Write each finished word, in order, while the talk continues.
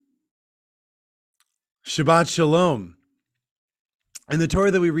Shabbat Shalom. In the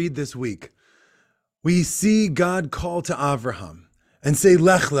Torah that we read this week, we see God call to Avraham and say,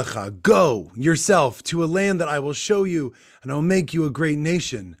 Lech lecha, go yourself to a land that I will show you, and I will make you a great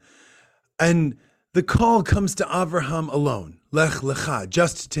nation. And the call comes to Avraham alone, Lech lecha,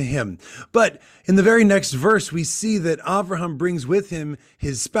 just to him. But in the very next verse, we see that Avraham brings with him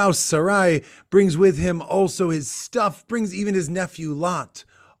his spouse Sarai, brings with him also his stuff, brings even his nephew Lot,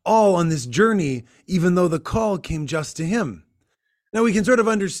 all on this journey, even though the call came just to him. Now we can sort of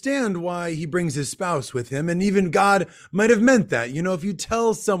understand why he brings his spouse with him, and even God might have meant that. You know, if you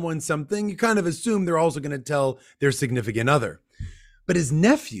tell someone something, you kind of assume they're also going to tell their significant other. But his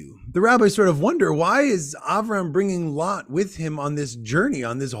nephew, the rabbis sort of wonder, why is Avram bringing Lot with him on this journey,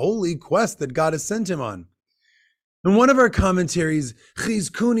 on this holy quest that God has sent him on? In one of our commentaries,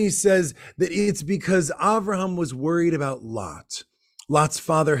 Chizkuni says that it's because Avraham was worried about Lot. Lot's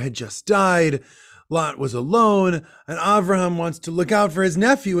father had just died. Lot was alone, and Avraham wants to look out for his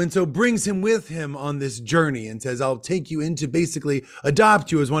nephew, and so brings him with him on this journey and says, I'll take you in to basically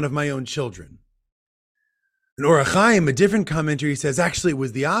adopt you as one of my own children. In Or HaChaim, a different commentary says, actually, it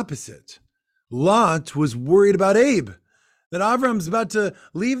was the opposite. Lot was worried about Abe, that Avraham's about to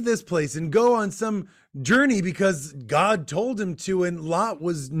leave this place and go on some journey because God told him to, and Lot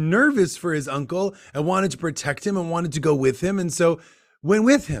was nervous for his uncle and wanted to protect him and wanted to go with him, and so went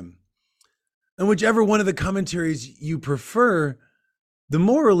with him. And whichever one of the commentaries you prefer, the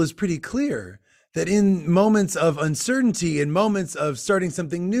moral is pretty clear, that in moments of uncertainty, in moments of starting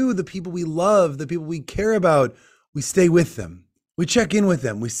something new, the people we love, the people we care about, we stay with them. We check in with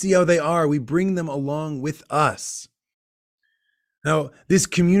them. We see how they are. We bring them along with us. Now, this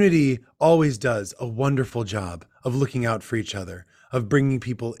community always does a wonderful job of looking out for each other, of bringing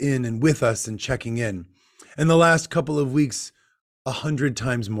people in and with us and checking in. And the last couple of weeks, 100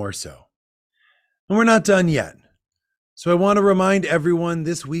 times more so. And we're not done yet. So I want to remind everyone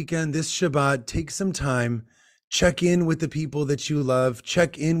this weekend, this Shabbat, take some time, check in with the people that you love,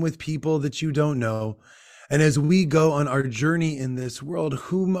 check in with people that you don't know. And as we go on our journey in this world,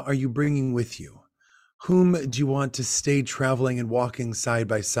 whom are you bringing with you? Whom do you want to stay traveling and walking side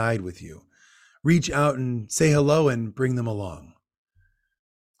by side with you? Reach out and say hello and bring them along.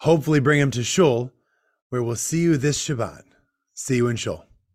 Hopefully bring them to Shul, where we'll see you this Shabbat. See you in Shul.